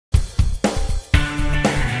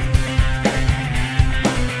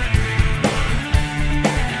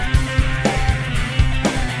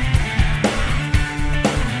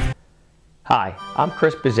Hi, I'm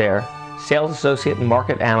Chris Bezaire, Sales Associate and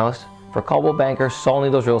Market Analyst for Coldwell Banker Saul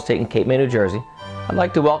Needles Real Estate in Cape May, New Jersey. I'd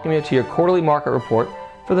like to welcome you to your quarterly market report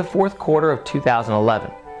for the fourth quarter of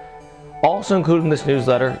 2011. Also included in this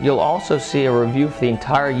newsletter, you'll also see a review for the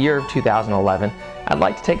entire year of 2011. I'd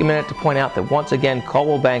like to take a minute to point out that once again,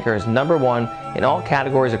 Coldwell Banker is number one in all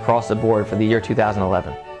categories across the board for the year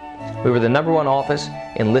 2011. We were the number one office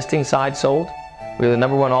in listing side sold. We were the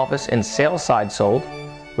number one office in sales side sold.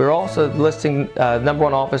 We were also listing number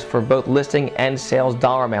one office for both listing and sales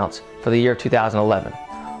dollar amounts for the year 2011.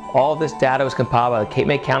 All of this data was compiled by the Cape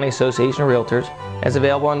May County Association of Realtors and is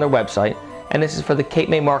available on their website. And this is for the Cape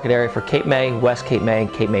May market area for Cape May, West Cape May,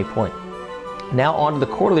 and Cape May Point. Now on to the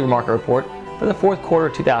quarterly market report for the fourth quarter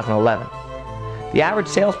of 2011. The average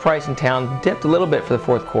sales price in town dipped a little bit for the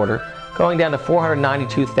fourth quarter, going down to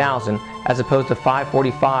 $492,000 as opposed to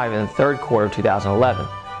 $545,000 in the third quarter of 2011.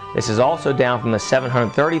 This is also down from the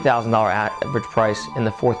 $730,000 average price in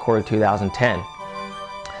the fourth quarter of 2010.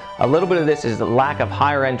 A little bit of this is the lack of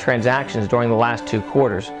higher end transactions during the last two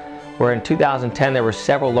quarters, where in 2010 there were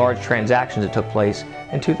several large transactions that took place.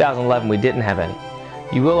 In 2011 we didn't have any.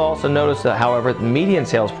 You will also notice that, however, the median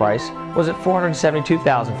sales price was at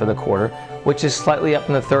 $472,000 for the quarter, which is slightly up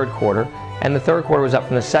from the third quarter, and the third quarter was up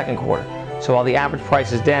from the second quarter. So while the average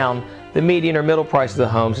price is down, the median or middle price of the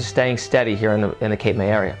homes is staying steady here in the Cape May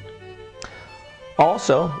area.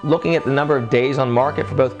 Also, looking at the number of days on market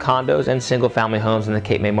for both condos and single family homes in the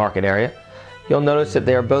Cape May market area, you'll notice that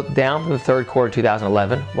they are both down from the third quarter of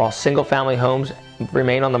 2011, while single family homes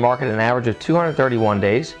remain on the market an average of 231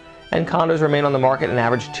 days, and condos remain on the market an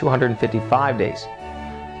average of 255 days.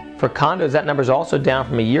 For condos, that number is also down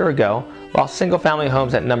from a year ago, while single family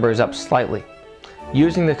homes, that number is up slightly.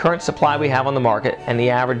 Using the current supply we have on the market and the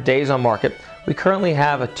average days on market, we currently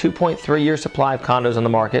have a 2.3 year supply of condos on the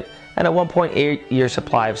market and a 1.8 year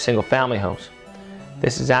supply of single family homes.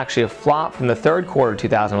 This is actually a flop from the third quarter of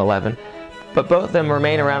 2011, but both of them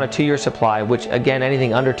remain around a 2-year supply, which again,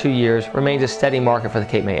 anything under 2 years remains a steady market for the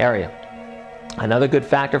Cape May area. Another good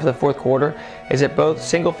factor for the fourth quarter is that both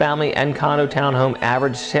single family and condo townhome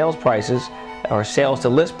average sales prices, or sales to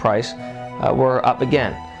list price, were up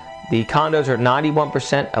again. The condos are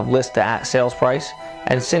 91% of list to sales price,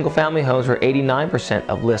 and single family homes were 89%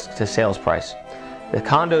 of list to sales price. The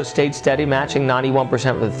condos stayed steady, matching 91%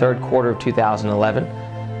 for the third quarter of 2011,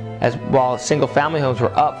 while single family homes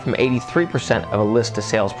were up from 83% of a list to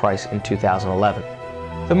sales price in 2011.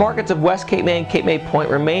 The markets of West Cape May and Cape May Point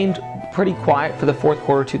remained pretty quiet for the fourth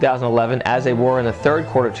quarter of 2011 as they were in the third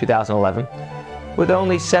quarter of 2011, with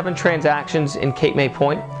only 7 transactions in Cape May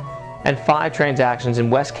Point and 5 transactions in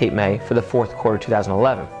West Cape May for the fourth quarter of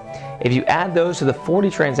 2011. If you add those to the 40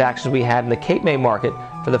 transactions we had in the Cape May market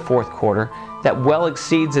for the fourth quarter, that well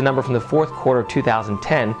exceeds the number from the fourth quarter of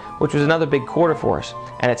 2010, which was another big quarter for us,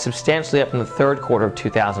 and it's substantially up from the third quarter of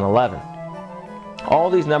 2011. All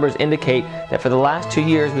these numbers indicate that for the last 2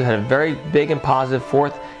 years we've had a very big and positive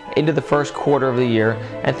fourth into the first quarter of the year,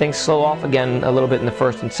 and things slow off again a little bit in the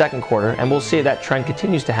first and second quarter, and we'll see if that trend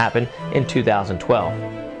continues to happen in 2012.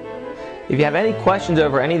 If you have any questions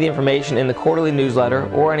over any of the information in the quarterly newsletter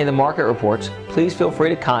or any of the market reports, please feel free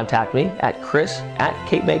to contact me at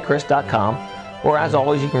chris@capemaychris.com, or as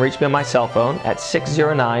always, you can reach me on my cell phone at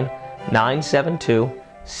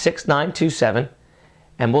 609-972-6927,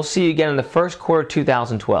 and we'll see you again in the first quarter of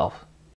 2012.